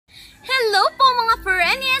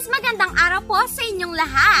po sa inyong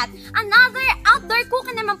lahat. Another outdoor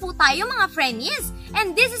cooking naman po tayo mga Frennies.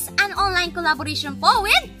 And this is an online collaboration po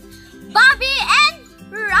with Bobby and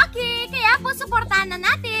Rocky. Kaya po supportahan na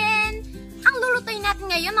natin. Ang lulutuin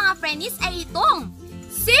natin ngayon mga Frennies ay itong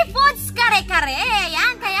seafoods kare-kare.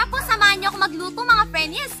 Yan, kaya po samahan niyo ako magluto mga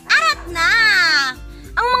Frennies. Arat na!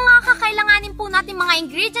 Ang mga kakailanganin po natin mga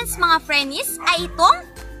ingredients mga Frennies ay itong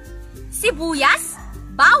sibuyas,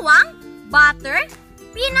 bawang, butter,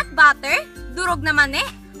 peanut butter, durog na mani,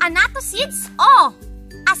 annatto seeds o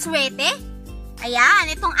aswete.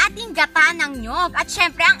 Ayan, itong ating gata ng nyog. At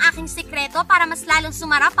syempre, ang aking sekreto para mas lalong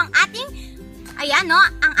sumarap ang ating, ayan no,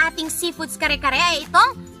 ang ating seafoods kare-kare ay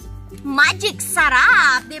itong magic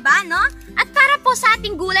sarap, diba no? At para po sa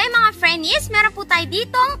ating gulay mga Frennies, meron po tayo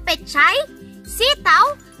ditong pechay,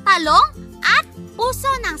 sitaw, talong, at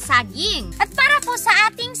puso ng saging. At para po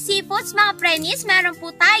sa ating seafoods mga Frennies, meron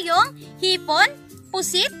po tayong hipon,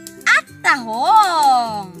 pusit, at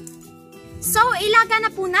tahong. So, ilaga na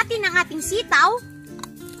po natin ang ating sitaw.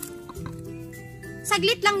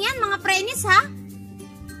 Saglit lang yan mga Frennies ha.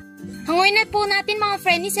 Hanguin na po natin mga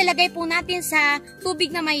Frennies, ilagay po natin sa tubig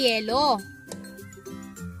na may yelo.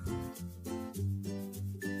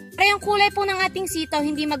 Para yung kulay po ng ating sitaw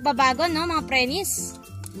hindi magbabago no mga Frennies.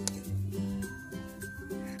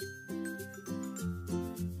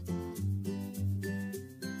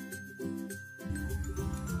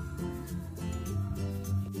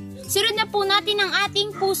 Sunod na po natin ang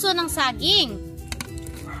ating puso ng saging.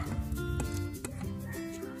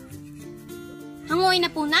 Hanguin na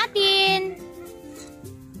po natin.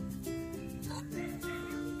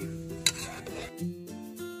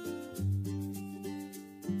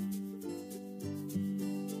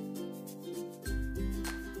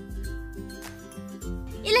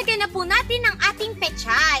 Ilagay na po natin ang ating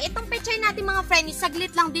pechay. Itong pechay natin mga Frennies,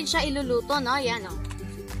 saglit lang din siya iluluto, no? Yan, no?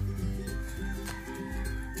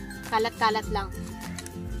 Kalat-kalat lang.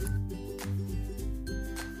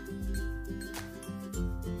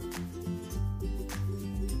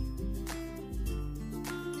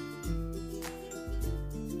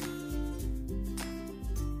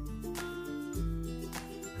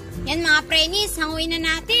 Yan mga Frennies, hanguin na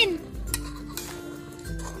natin.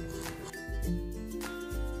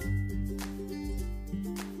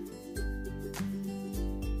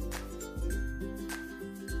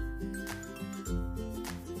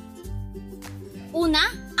 Una,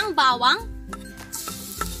 ang bawang.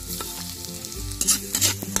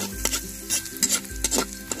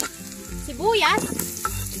 Sibuyas.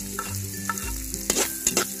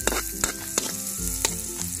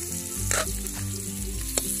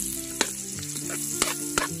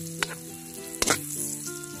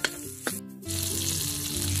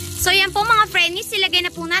 So yan po mga Frennies, ilagay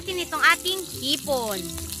na po natin itong ating hipon.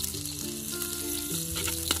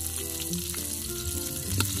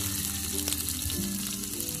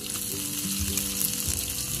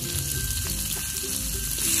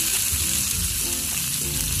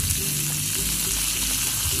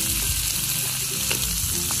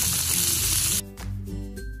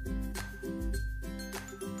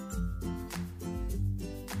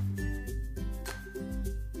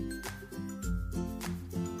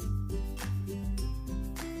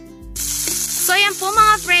 So yan po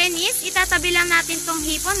mga Frennies, itatabi lang natin tong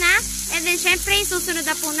hipon na. And then syempre susunod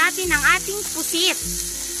na po natin ang ating pusit.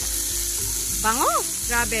 Bango!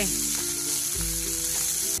 Grabe!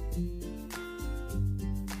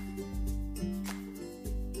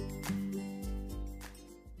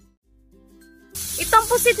 Itong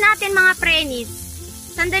pusit natin mga Frennies,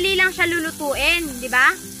 sandali lang siya lulutuin, di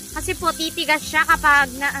ba? Kasi po titigas siya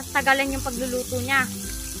kapag natagalan yung pagluluto niya.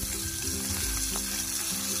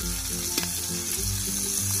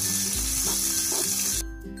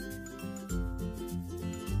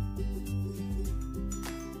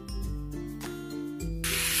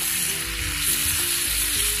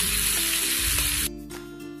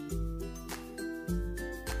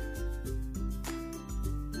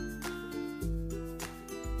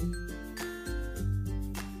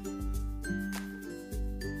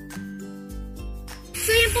 So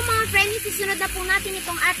yun po mga Frennies, isunod na po natin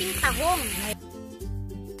itong ating tahong.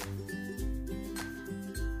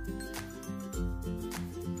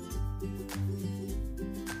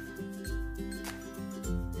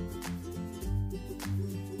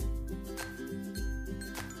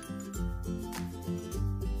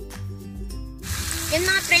 Yan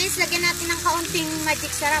mga Frennies, lagyan natin ng kaunting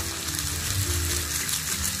magic sarap.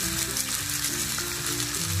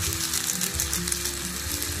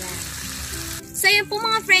 So yun po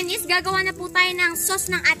mga Frennies, gagawa na po tayo ng sauce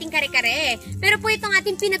ng ating kare-kare. Pero po itong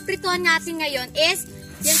ating pinagprituhan natin ngayon is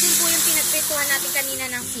Yan din po yung pinagprituhan natin kanina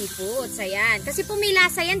ng seafoods. Ayan. Kasi po may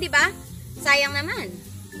lasa yan, di ba? Sayang naman.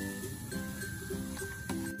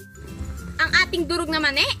 Ang ating durog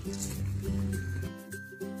naman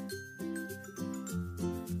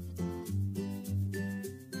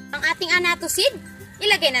ang ating anatosid,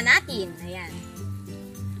 ilagay na natin. Ayan.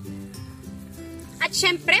 At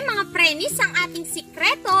syempre, mga Frennies, ang ating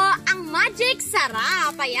sikreto, ang magic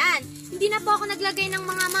sarap. Ayan. Hindi na po ako naglagay ng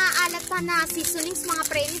mga maalat pa na seasonings, mga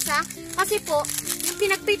Frennies, ha. Kasi po, yung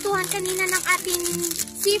pinagprituhan kanina ng ating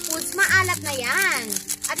seafoods, maalat na yan.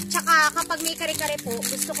 At saka, kapag may kare-kare po,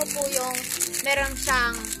 gusto ko po yung meron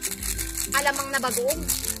siyang alamang na bagoong.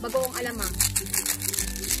 Bagoong alamang.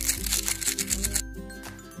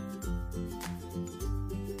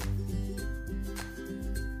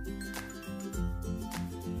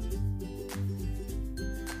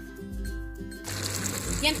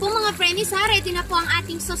 Yan po mga Frennies, ha. Ready na po ang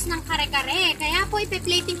ating sauce ng kare-kare. Kaya po,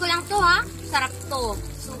 ipe-plating ko lang to, ha. Sarap to.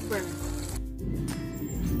 Super.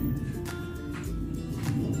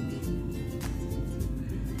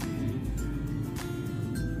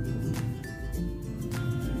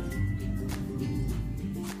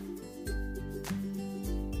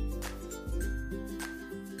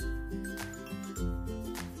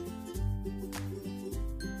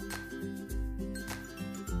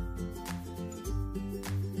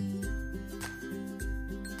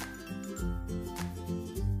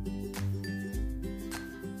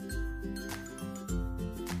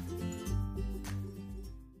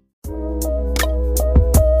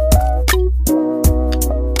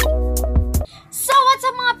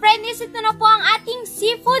 Ito na po ang ating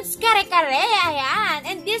seafoods kare-kare. Ayan.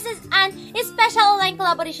 And this is an special online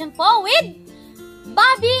collaboration po with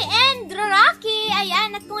Bobby and Rocky.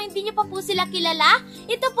 Ayan. At kung hindi nyo pa po sila kilala,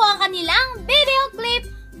 ito po ang kanilang video clip.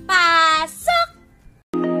 Pasok!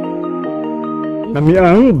 Kami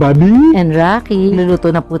ang Bobby and Rocky. Luluto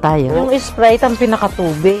na po tayo. Yung Sprite ang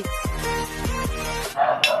pinakatubig.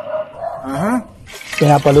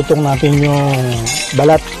 Pinapalutong natin yung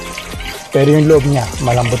balat. Pero yung loob niya,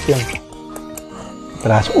 malambot yun.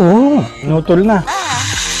 Tapos, nutol na.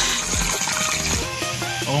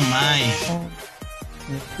 Oh my.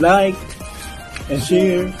 Like, and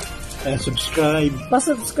share, and subscribe.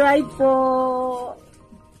 Pa-subscribe po!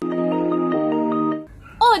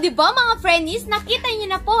 Oh, di ba mga Frennies? Nakita niyo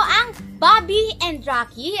na po ang Bobby and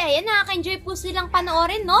Rocky. Ayan, nakaka-enjoy po silang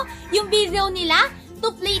panoorin, no? Yung video nila, to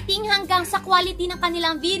plating hanggang sa quality ng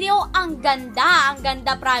kanilang video, ang ganda,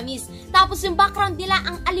 promise. Tapos yung background nila,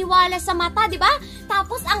 ang aliwala sa mata, di ba?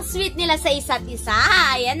 Tapos ang sweet nila sa isa't isa.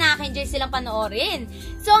 Ayan, nakaka-enjoy silang panoorin.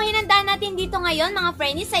 So, ang hinanda natin dito ngayon, mga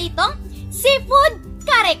Frennies, ay itong seafood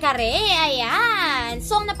kare-kare. Ayan.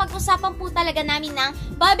 So, ang napag-usapan po talaga namin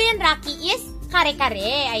ng Bobby and Rocky is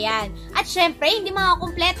kare-kare. Ayan. At syempre, hindi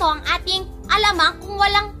makakumpleto ang ating alamang kung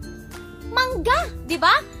walang mangga, di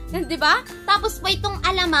ba? Diba? Tapos po itong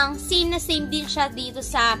alamang, same na same din siya dito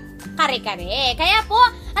sa kare-kare. Kaya po,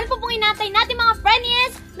 ano po pong inatay natin mga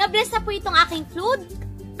Frennies? Na-bless na po itong aking food.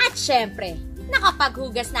 At syempre,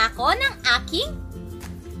 nakapaghugas na ako ng aking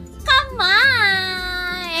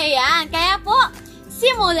kamay. Ayan, kaya po,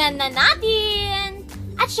 simulan na natin.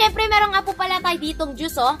 At syempre, meron nga po pala tayo ditong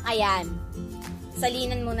juice, oh. Ayan.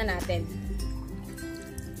 Salinan muna natin.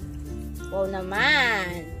 Wow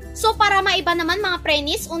naman. So, para maiba naman mga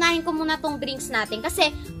Frennies, unahin ko muna tong drinks natin.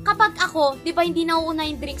 Kasi, kapag ako, di ba hindi nauuna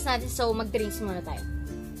yung drinks natin, so mag-drinks muna tayo.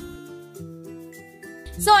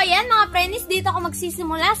 So, ayan mga Frennies, dito ako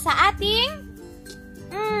magsisimula sa ating,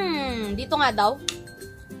 dito nga daw,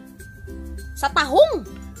 sa tahong.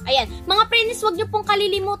 Ayan, mga Frennies, huwag nyo pong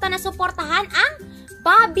kalilimutan na suportahan ang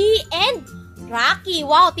Bobby and Rocky.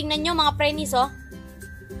 Wow, tingnan nyo mga Frennies, oh.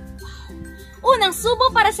 Unang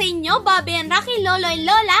subo para sa inyo, Bobby and Rocky, Lolo and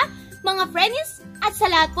Lola, mga Frennies, at sa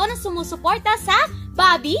lahat po na sumusuporta sa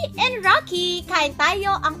Bobby and Rocky. Kain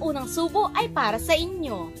tayo, ang unang subo ay para sa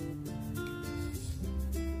inyo.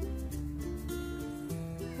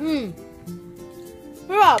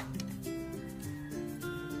 Sarap.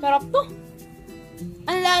 Sarap to.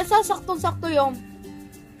 Ang lasa, saktong-sakto yung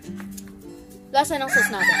lasa ng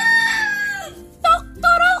sauce natin.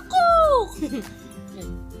 Taktarako!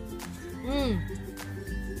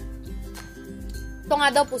 Ito nga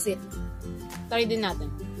daw pusit. Try din natin.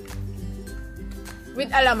 With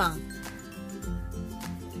alamang.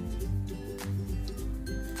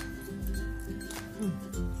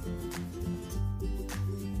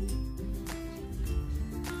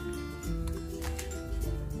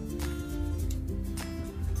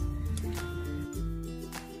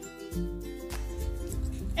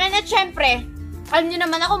 And at syempre, alam nyo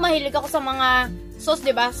naman ako, mahilig ako sa mga sauce,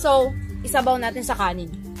 diba? So, isabaw natin sa kanin.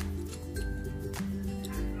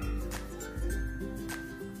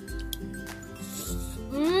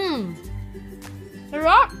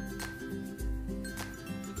 Sarap!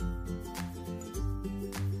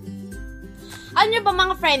 Alam niyo ba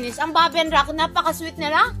mga friends, ang Bobby and Rocky, napaka-sweet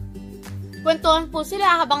nila. Kwentuhan po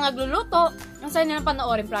sila habang nagluluto. Ang saya nilang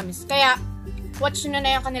panoorin, promise. Kaya, watch nyo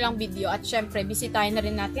na yung kanilang video. At syempre, bisitahin na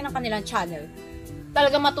rin natin ang kanilang channel.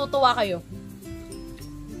 Talaga matutuwa kayo.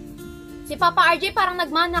 Si Papa RJ parang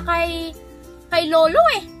nagmana kay Lolo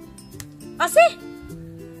eh. Kasi,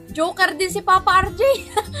 joker din si Papa RJ.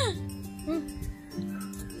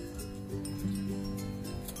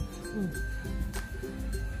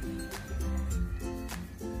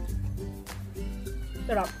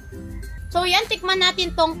 Sarap. So, yan, tikman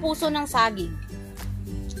natin tong puso ng saging.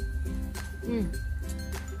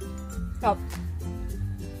 Sarap.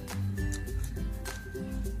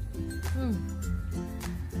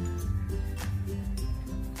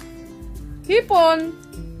 Hipon.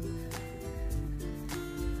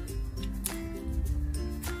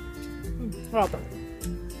 Sarap.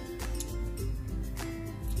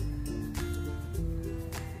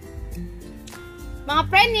 Mga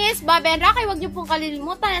Frennies, Bobby and Rocky, huwag niyo pong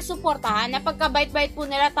kalilimutan na suportahan na pagkabait-bait po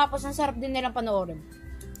nila, tapos ang sarap din nilang panoorin.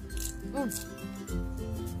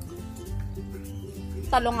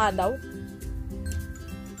 Talo nga daw.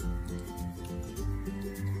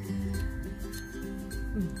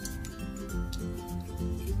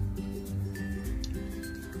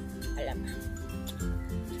 Alam.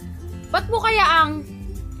 Ba't po kaya ang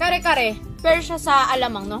kare-kare pero siya sa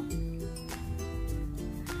alamang, no?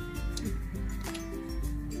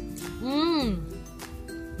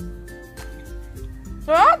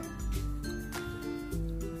 Sarap!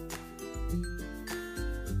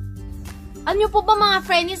 Alam niyo po ba mga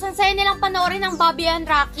Frennies, ang saya nilang panoorin ng Bobby and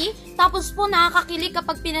Rocky? Tapos po nakakakilig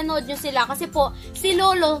kapag pinanood nyo sila. Kasi po, si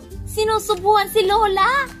Lolo, sinusubuhan si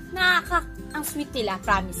Lola. Ang sweet nila,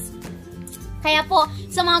 promise. Kaya po,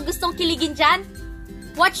 sa mga gustong kiligin dyan,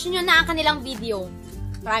 watch nyo na ang kanilang video.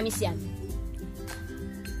 Promise yan.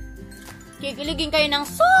 Kikiligin kayo ng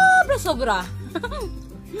sobra-sobra.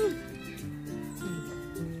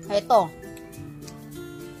 Ito.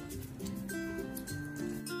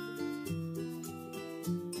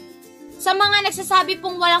 Sa mga nagsasabi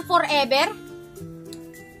pong walang forever,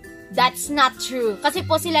 that's not true. Kasi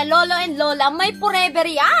po sila Lolo and Lola, may forever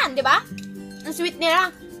yan, di ba? Ang sweet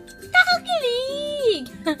nila.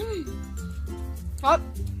 Kakakilig!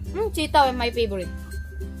 Sitaw is my favorite.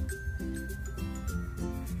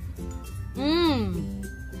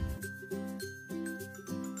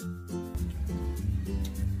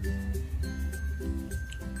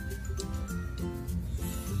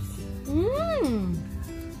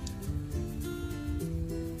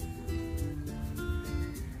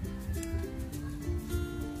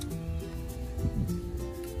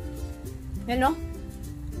 Yan, no?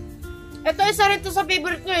 Ito, isa rin to sa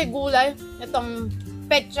favorite ko eh, gulay. Itong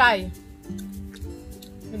pechay.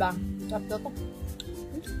 Diba? Sarap to.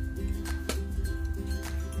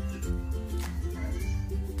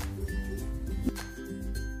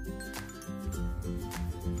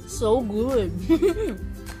 So good.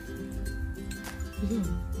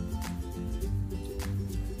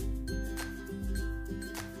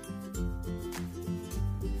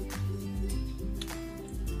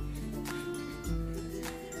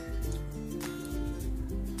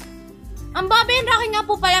 Ang Bobby and Rocky nga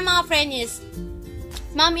po pala mga Frennies.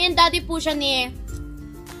 Mommy and Daddy po siya ni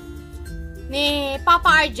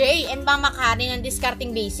Papa RJ and Mama Kare ng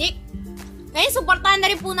Discarding Basic. Ngayon, supportahan na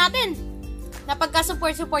rin po natin.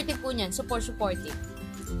 Napagka-supportive po niyan. Supportive.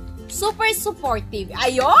 Super supportive.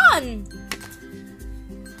 Ayun!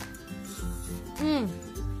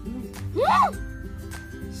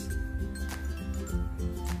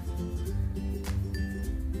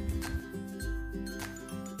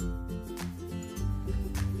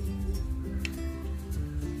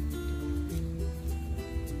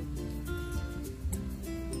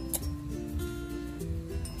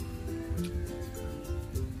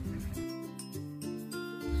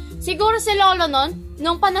 Siguro si Lolo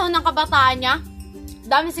nung panahon ng kabataan niya,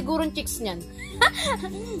 dami sigurong chicks niyan.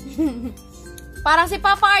 Parang si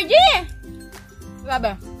Papa RJ.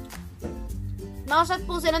 Grabe. Nakasat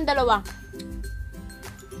po silang dalawa.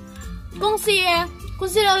 Kung si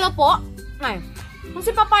Lolo po, kung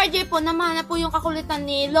si Papa RJ po, namana po yung kakulitan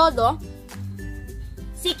ni Lolo,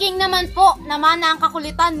 si King naman po, namana ang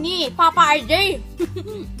kakulitan ni Papa RJ.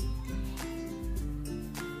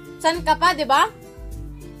 San ka pa, diba?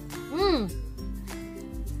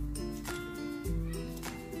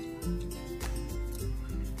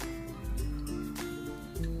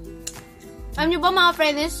 Alam nyo ba mga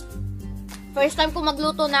Frennies, first time ko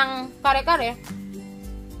magluto ng kare-kare.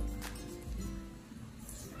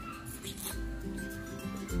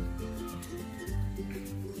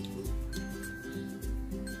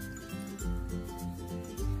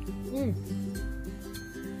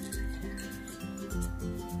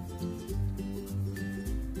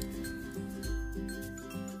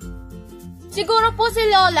 Siguro po si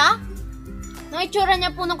Lola, nang itsura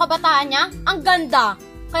niya po nung kabataan niya, ang ganda.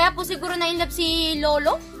 Kaya po siguro na-inlove si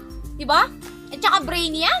Lolo. Diba? At saka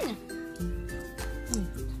brainy yan.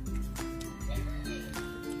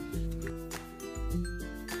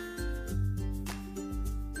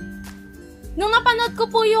 Nung napanood ko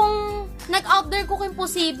po yung nag-outdoor cooking po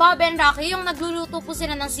si Bob and Rocky, yung nagluluto po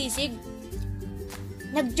sila ng sisig.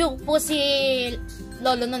 Nag-joke po si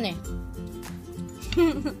Lolo nun eh.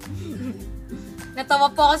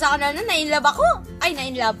 Natawa po ako sa kanila nun, na-inlove ako. Ay,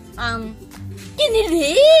 na-inlove.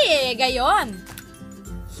 Kinilig! Gayon.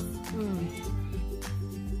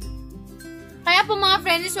 Kaya po mga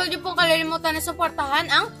friends, huwag niyo pong kalilimutan na suportahan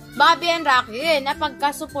ang Bobby and Rocky na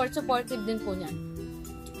pagka-supportive din po niyan.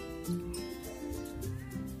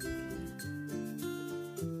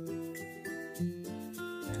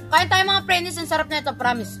 Kaya tayo mga friends, ang sarap na ito,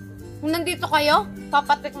 promise. Kung nandito kayo,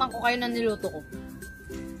 papatikman ko kayo ng niluto ko.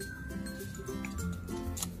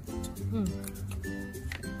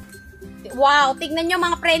 Wow, tignan nyo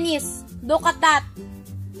mga FRENNIES. Look at that.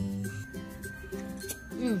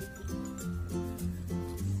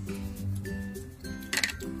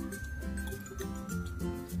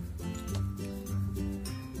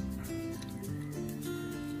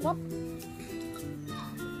 Stop.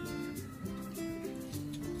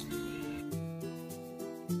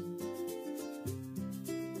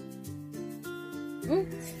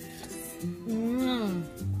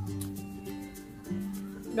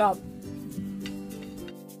 Stop.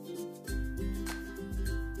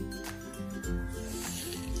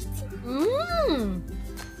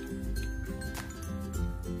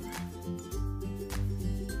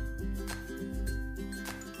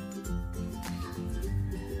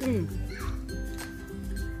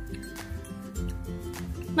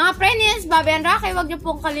 Mga FRENNIES, Bobby and Rocky, huwag niyo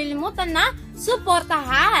pong kalilimutan na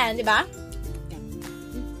suportahan, di ba?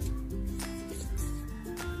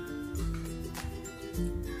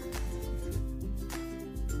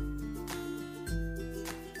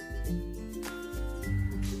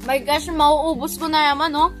 My gosh, mauubos ko na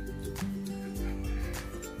naman, no?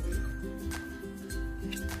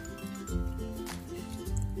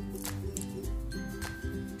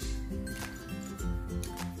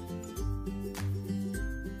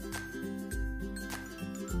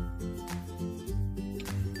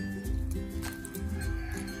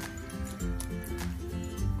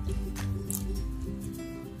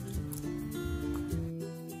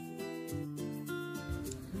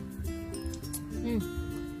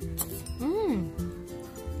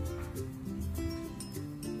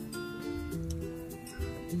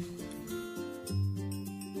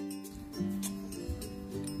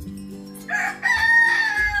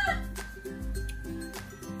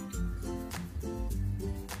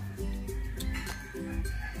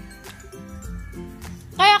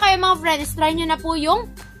 Kaya kayo mga friends, try nyo na po yung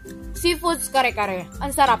seafoods kare-kare.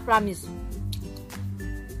 Ang sarap, promise.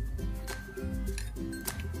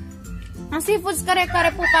 Ang seafoods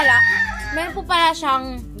kare-kare po pala, meron po pala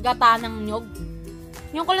siyang gata ng nyog.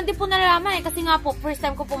 Yung ko lang din po nalalaman eh, kasi nga po, first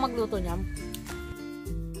time ko po magluto niya.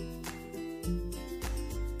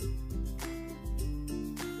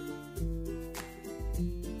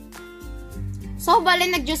 So,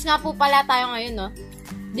 bali, nag-juice nga po pala tayo ngayon, no?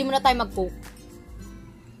 Hindi muna tayo mag-cook.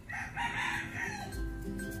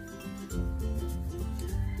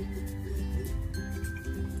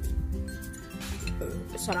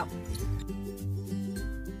 Sarap.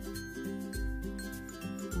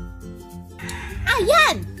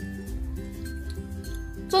 Ayan!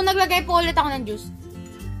 So, naglagay po ulit ako ng juice.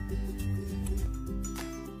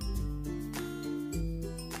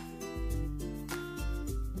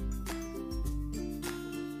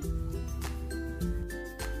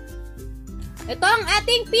 Ito ang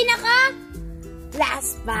ating pinaka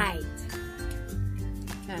last bite.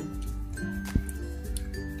 Ayan.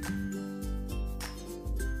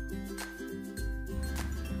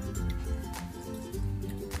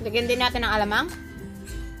 Lagyan din natin ng alamang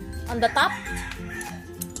on the top.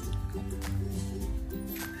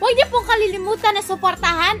 Huwag niyo pong kalilimutan na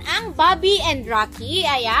suportahan ang Bobby and Rocky.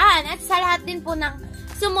 Ayan. At sa lahat din po ng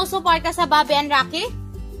sumusuporta sa Bobby and Rocky,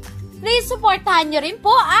 please suportahan niyo rin po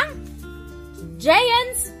ang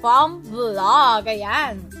Giants Farm Vlog.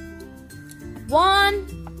 Ayan. One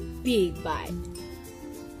big bite.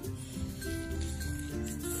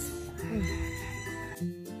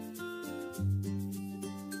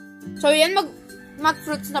 So, yan,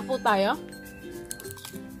 mag-fruits na po tayo.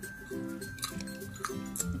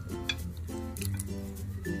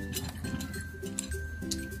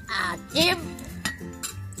 Akim!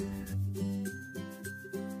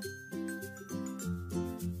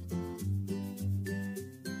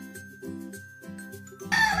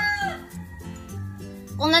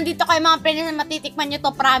 Kung nandito kayo mga friends na matitikman nyo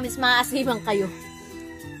to, promise, maaasiman kayo.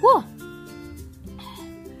 Whew!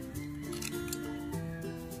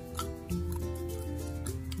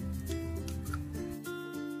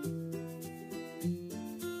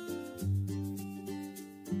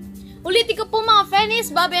 Ulitin ko po mga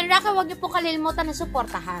friends, Bobby and Rocky, huwag niyo po kalilimutan na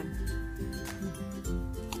suportahan.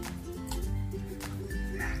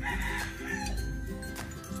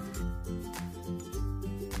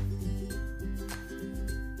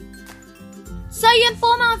 So, yun po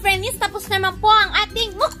mga friends, tapos naman po ang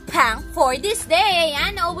ating mukbang for this day.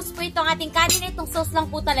 Ayan, naubos po itong ating kanin. Itong sauce lang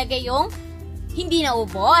po talaga yung hindi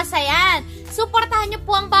naubos. Ayan, suportahan nyo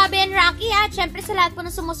po ang Bobby and Rocky. At syempre sa lahat po na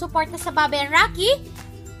sumusuporta sa Bobby and Rocky,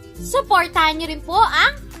 suportahan nyo rin po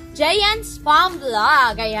ang Giants Farm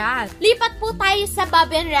Vlog. Ayan, lipat po tayo sa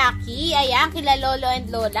Bobby and Rocky. Ayan, kila Lolo and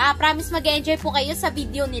Lola. Promise mag-enjoy po kayo sa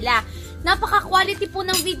video nila. Napaka-quality po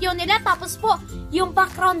ng video nila. Tapos po, yung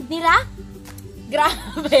background nila,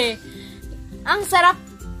 grabe. Ang sarap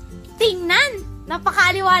tingnan.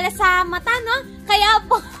 Napakaaliwala sa mata, no? Kaya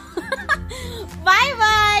po,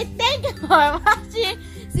 bye-bye! Thank you for watching.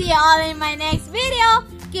 See you all in my next video.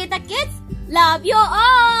 Kita kids, love you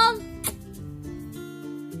all!